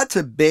you got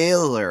to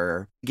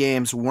Baylor,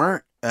 games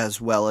weren't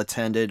as well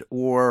attended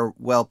or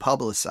well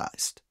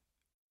publicized.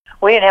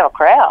 We didn't have a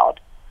crowd.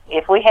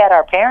 If we had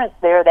our parents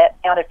there,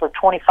 that counted for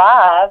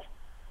 25.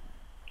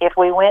 If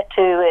we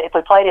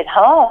played at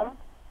home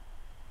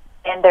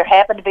and there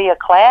happened to be a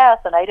class,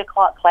 an 8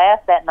 o'clock class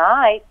that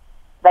night,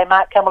 they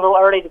might come a little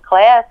early to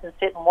class and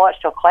sit and watch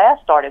till class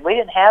started. We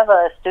didn't have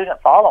a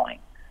student following.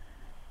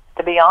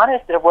 To be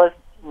honest, there was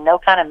no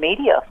kind of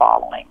media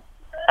following.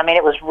 I mean,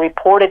 it was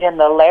reported in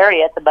the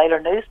Lariat, the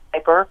Baylor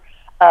newspaper,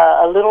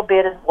 a little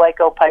bit in the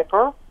Waco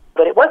paper,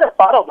 but it wasn't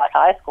followed like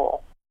high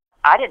school.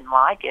 I didn't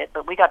like it,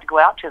 but we got to go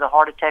out to the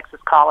heart of Texas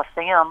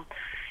Coliseum.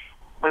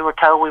 We were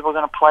told we were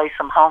going to play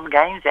some home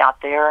games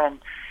out there, and,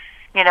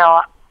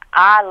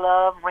 I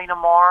love Rena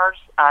Mars.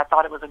 I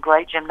thought it was a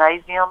great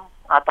gymnasium.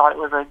 I thought it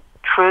was a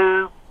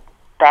true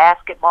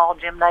basketball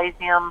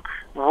gymnasium,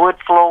 wood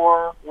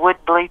floor, wood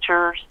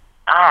bleachers.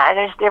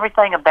 Just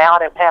everything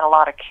about it had a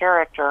lot of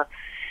character.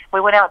 We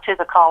went out to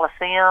the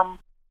Coliseum.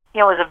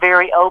 It was a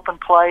very open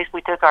place.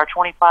 We took our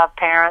 25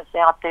 parents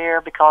out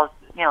there because,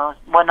 it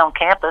wasn't on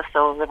campus,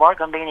 so there weren't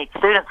going to be any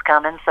students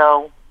coming.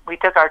 So we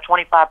took our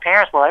 25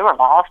 parents. Well, they were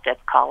lost at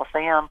the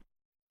Coliseum.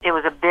 It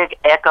was a big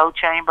echo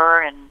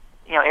chamber, and,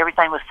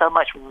 everything was so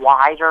much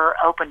wider,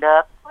 opened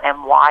up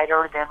and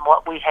wider than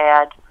what we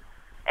had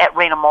at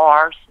Rena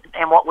Mars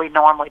and what we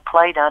normally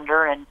played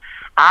under. And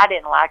I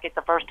didn't like it.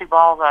 The first 2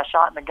 balls I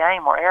shot in the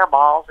game were air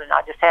balls, and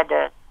I just had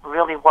to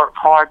really work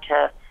hard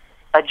to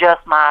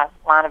adjust my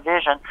line of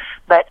vision.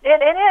 But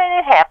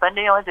it happened.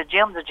 The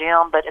gym's a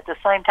gym, but at the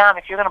same time,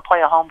 if you're going to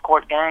play a home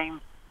court game,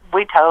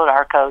 we told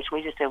our coach,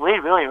 we just said, we'd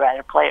really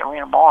rather play at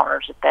Rena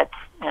Mars if that's,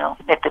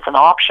 if it's an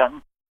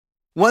option.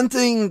 One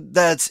thing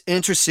that's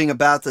interesting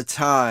about the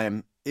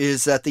time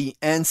is that the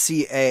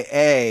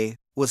NCAA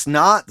was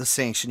not the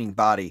sanctioning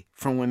body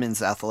for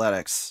women's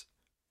athletics.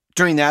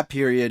 During that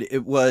period,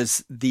 it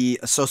was the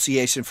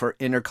Association for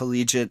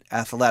Intercollegiate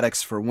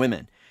Athletics for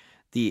Women,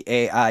 the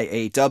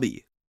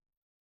AIAW.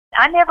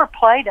 I never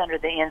played under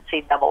the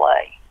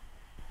NCAA.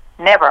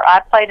 Never. I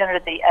played under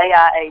the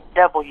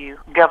AIAW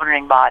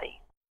governing body.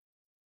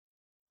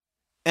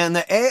 And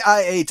the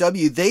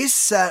AIAW, they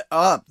set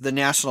up the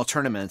national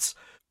tournaments.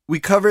 We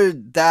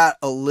covered that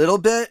a little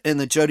bit in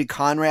the Jody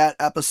Conrad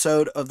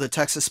episode of the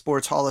Texas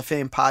Sports Hall of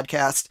Fame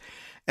podcast,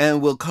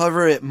 and we'll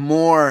cover it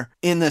more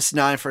in this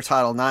 9 for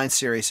Title IX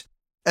series.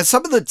 And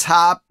some of the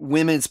top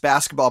women's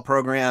basketball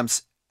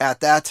programs at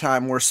that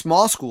time were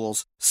small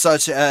schools,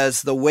 such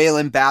as the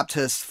Wayland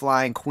Baptist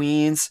Flying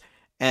Queens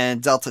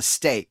and Delta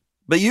State.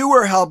 But you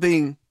were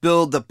helping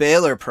build the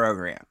Baylor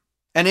program.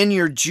 And in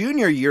your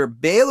junior year,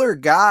 Baylor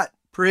got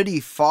pretty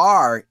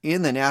far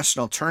in the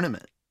national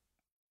tournament.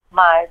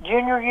 My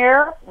junior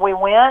year, we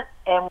went,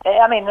 and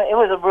it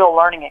was a real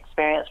learning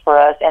experience for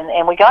us.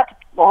 And we got to,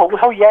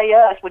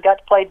 we got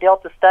to play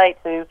Delta State,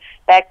 who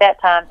back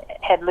that time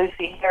had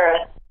Lucy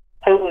Harris,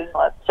 who was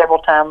a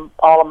several-time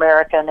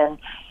All-American and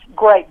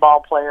great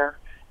ball player.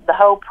 The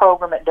whole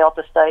program at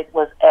Delta State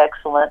was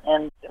excellent,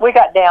 and we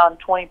got down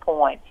 20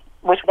 points,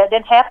 which that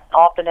didn't happen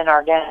often in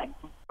our game.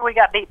 We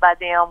got beat by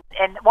them,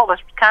 and what was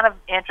kind of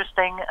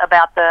interesting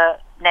about the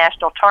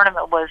national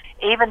tournament was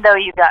even though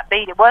you got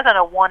beat, it wasn't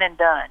a one and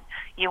done.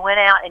 You went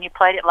out and you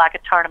played it like a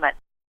tournament.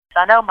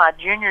 I know my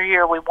junior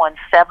year we won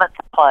 7th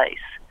place,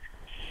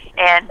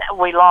 and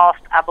we lost,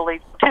 I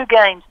believe, 2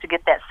 games to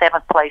get that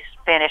 7th place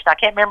finished. I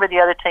can't remember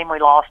the other team we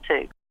lost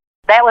to.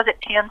 That was at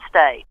Penn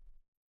State.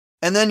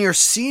 And then your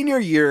senior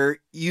year,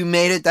 you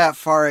made it that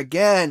far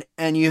again,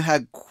 and you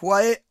had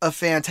quite a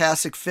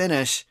fantastic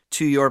finish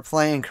to your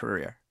playing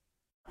career.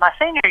 My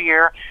senior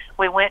year,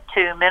 we went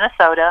to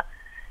Minnesota.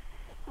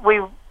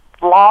 We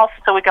lost,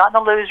 so we got in the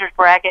loser's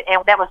bracket,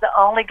 and that was the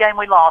only game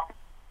we lost.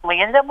 We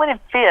ended up winning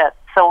 5th,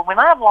 so we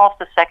might have lost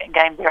the second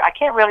game there. I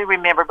can't really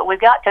remember, but we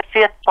got to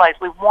 5th place.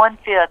 We won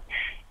 5th,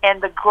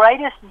 and the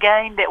greatest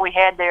game that we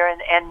had there,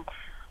 and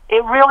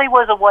it really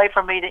was a way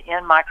for me to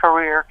end my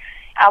career.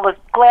 I was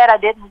glad I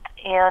didn't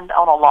end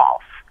on a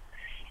loss.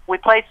 We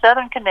played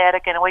Southern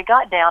Connecticut, and we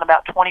got down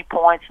about 20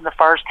 points in the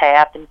first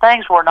half, and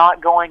things were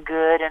not going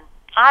good, and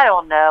I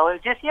don't know.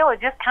 It just,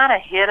 it just kind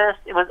of hit us.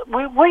 It was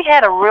we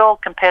had a real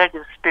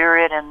competitive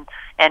spirit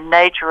and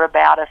nature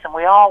about us, and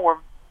we all were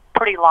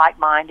pretty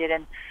like-minded.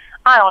 And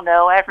I don't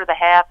know. After the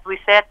half, we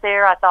sat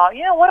there. I thought,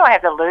 what do I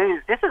have to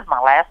lose? This is my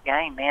last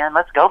game, man.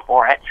 Let's go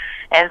for it.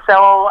 And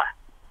so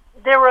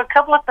there were a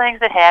couple of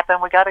things that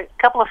happened. We got a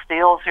couple of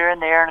steals here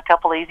and there, and a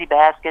couple of easy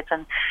baskets,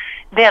 and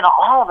then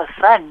all of a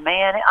sudden,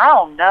 man, I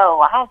don't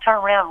know. I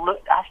turned around and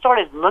looked. I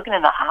started looking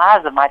in the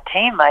eyes of my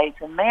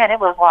teammates, and man, it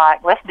was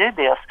like, let's do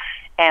this.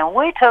 And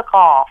we took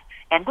off,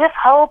 and this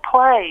whole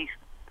place,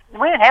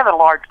 we didn't have a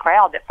large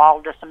crowd that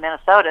followed us to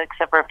Minnesota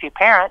except for a few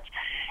parents.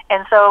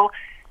 And so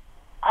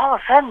all of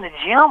a sudden the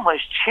gym was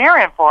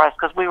cheering for us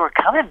because we were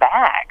coming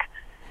back.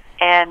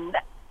 And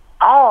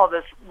all of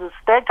the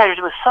spectators,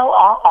 it was so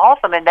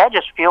awesome, and that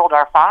just fueled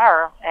our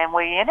fire. And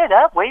we ended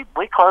up, we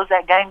closed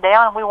that game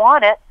down and we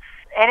won it.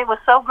 And it was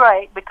so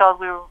great because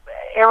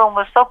everyone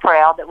was so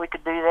proud that we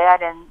could do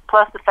that. And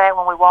plus the fact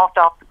when we walked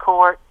off the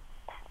court,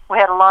 we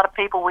had a lot of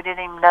people we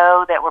didn't even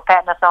know that were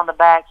patting us on the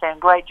back saying,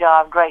 great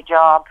job, great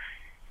job.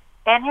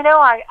 And,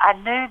 I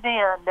knew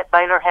then that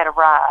Baylor had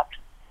arrived.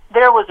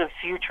 There was a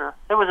future.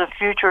 There was a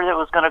future that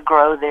was going to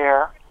grow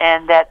there,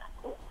 and that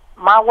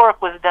my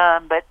work was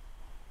done, but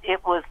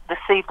the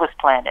seed was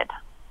planted.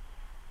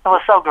 It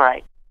was so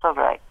great, so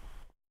great.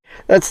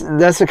 That's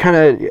the kind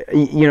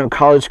of,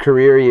 college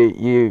career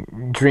you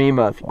dream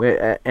of,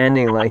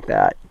 ending like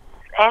that.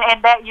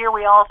 And that year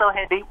we also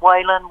had beat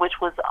Wayland, which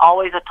was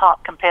always a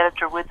top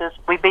competitor with us.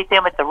 We beat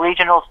them at the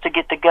regionals to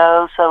get to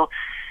go. So,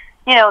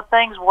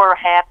 things were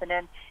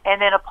happening. And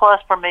then a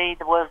plus for me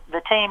was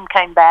the team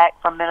came back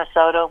from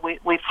Minnesota. We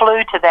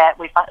flew to that.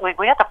 We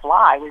had to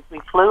fly. We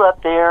flew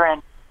up there,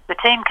 and the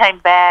team came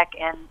back,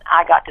 and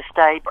I got to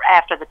stay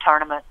after the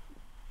tournament.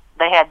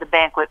 they had the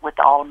banquet with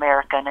the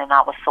All-American, and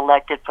I was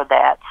selected for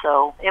that.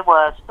 So it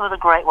was a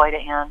great way to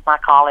end my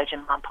college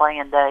and my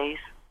playing days.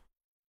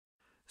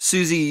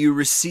 Susie, you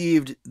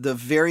received the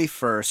very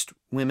first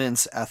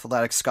women's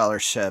athletic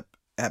scholarship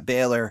at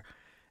Baylor,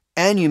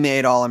 and you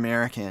made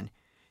All-American.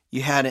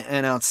 You had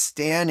an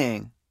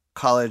outstanding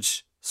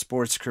college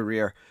sports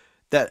career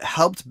that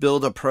helped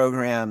build a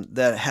program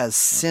that has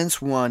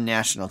since won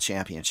national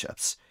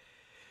championships.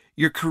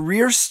 Your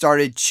career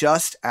started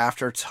just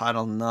after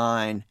Title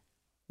IX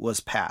was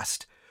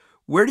passed.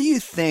 Where do you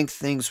think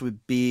things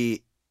would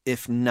be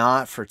if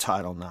not for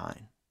Title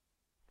IX?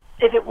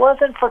 If it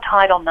wasn't for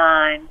Title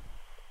IX,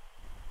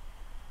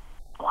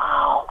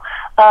 wow.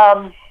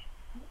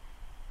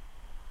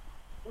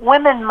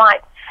 Women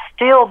might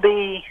still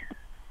be,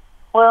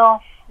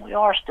 well, we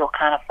are still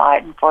kind of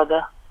fighting for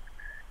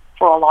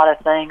a lot of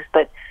things,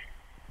 but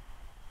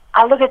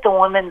I look at the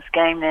women's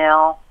game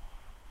now,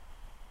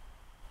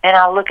 and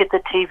I look at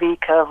the TV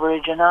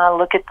coverage, and I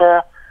look in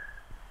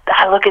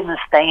the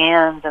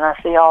stands, and I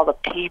see all the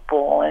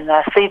people, and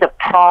I see the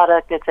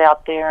product that's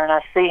out there, and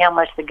I see how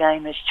much the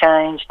game has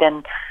changed.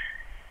 And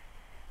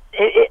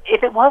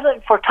if it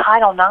wasn't for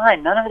Title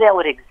IX, none of that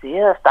would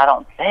exist, I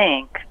don't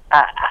think.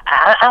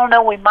 I don't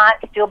know, we might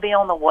still be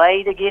on the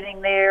way to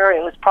getting there.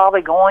 It was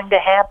probably going to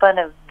happen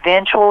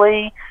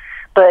eventually,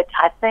 but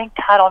I think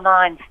Title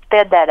IX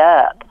sped that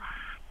up.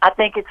 I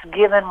think it's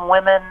given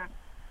women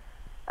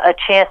a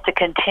chance to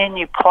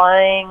continue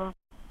playing.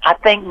 I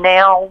think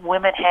now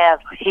women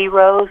have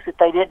heroes that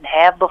they didn't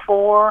have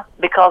before,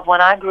 because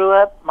when I grew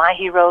up, my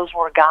heroes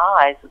were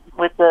guys,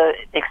 with the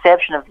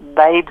exception of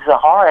Babe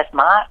Zaharis.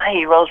 My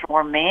heroes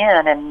were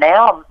men, and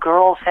now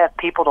girls have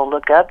people to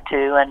look up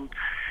to. And,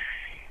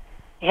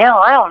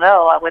 I don't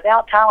know.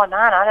 Without Title IX,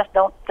 I just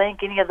don't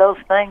think any of those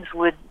things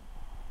would,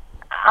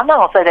 I'm not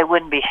going to say they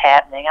wouldn't be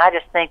happening. I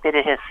just think that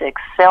it has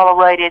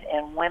accelerated,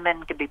 and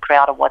women could be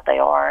proud of what they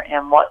are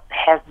and what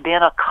has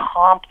been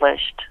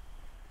accomplished,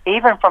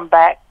 even from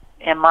back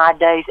in my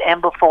days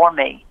and before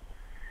me.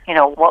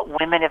 What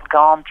women have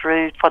gone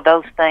through for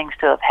those things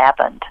to have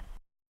happened.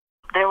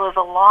 There was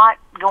a lot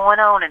going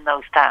on in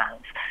those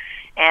times,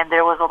 and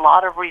there was a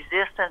lot of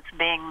resistance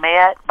being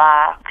met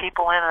by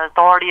people in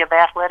authority of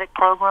athletic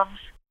programs.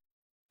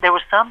 There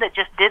were some that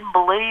just didn't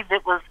believe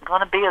it was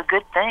going to be a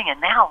good thing,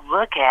 and now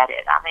look at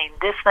it. I mean,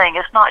 this thing,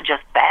 it's not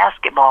just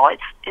basketball.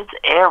 It's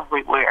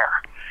everywhere.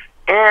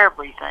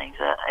 Everything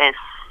is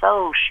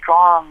so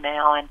strong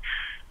now, and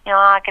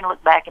I can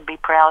look back and be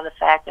proud of the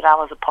fact that I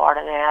was a part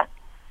of that.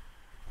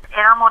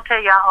 And I'm going to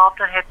tell you, I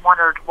often had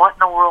wondered, what in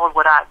the world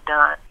would I have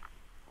done?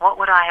 What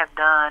would I have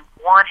done?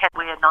 One, had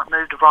we had not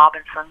moved to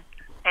Robinson,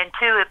 and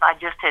two, if I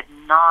just had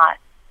not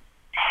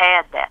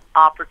had that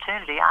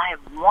opportunity, I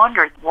have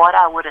wondered what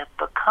I would have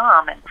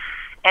become. And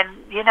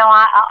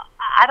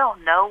I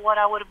don't know what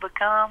I would have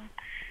become,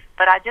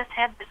 but I just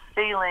had this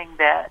feeling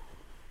that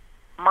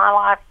my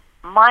life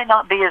might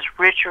not be as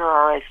richer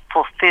or as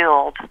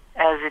fulfilled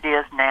as it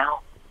is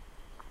now,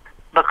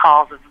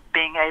 because of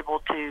being able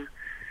to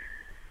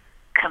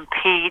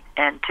compete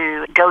and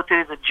to go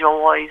through the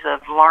joys of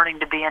learning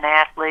to be an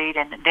athlete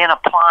and then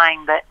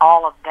applying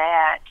all of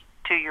that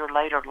to your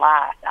later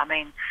life. I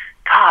mean,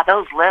 God,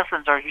 those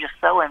lessons are just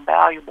so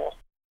invaluable.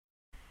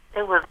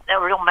 It was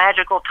a real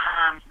magical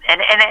time.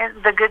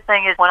 And the good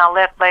thing is, when I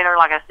left Baylor,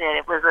 like I said,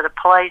 it was at a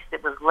place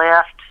that was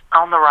left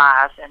on the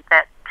rise, and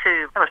that,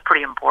 too, was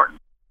pretty important.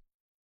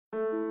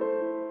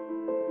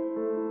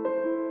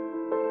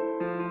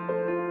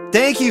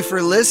 Thank you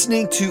for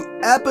listening to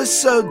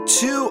episode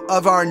 2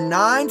 of our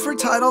 9 for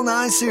Title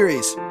IX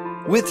series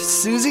with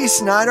Susie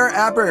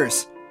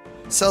Snyder-Eppers,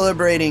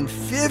 celebrating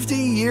 50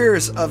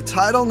 years of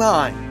Title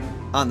IX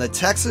on the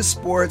Texas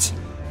Sports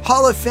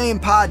Hall of Fame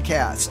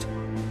podcast,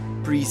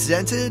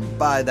 presented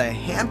by the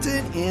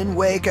Hampton Inn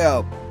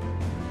Waco.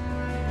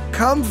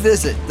 Come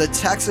visit the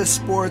Texas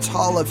Sports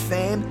Hall of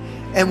Fame,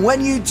 and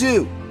when you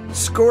do,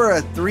 score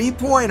a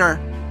 3-pointer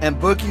and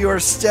book your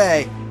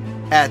stay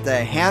at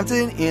the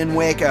Hampton Inn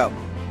Waco.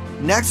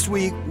 Next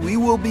week, we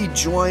will be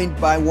joined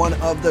by one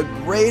of the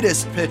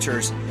greatest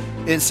pitchers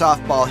in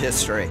softball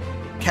history,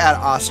 Cat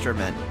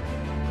Osterman.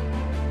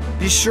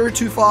 Be sure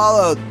to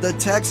follow the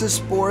Texas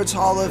Sports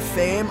Hall of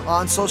Fame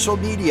on social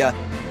media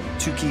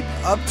to keep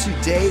up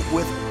to date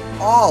with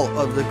all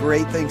of the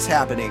great things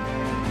happening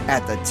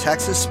at the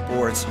Texas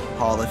Sports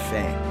Hall of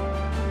Fame.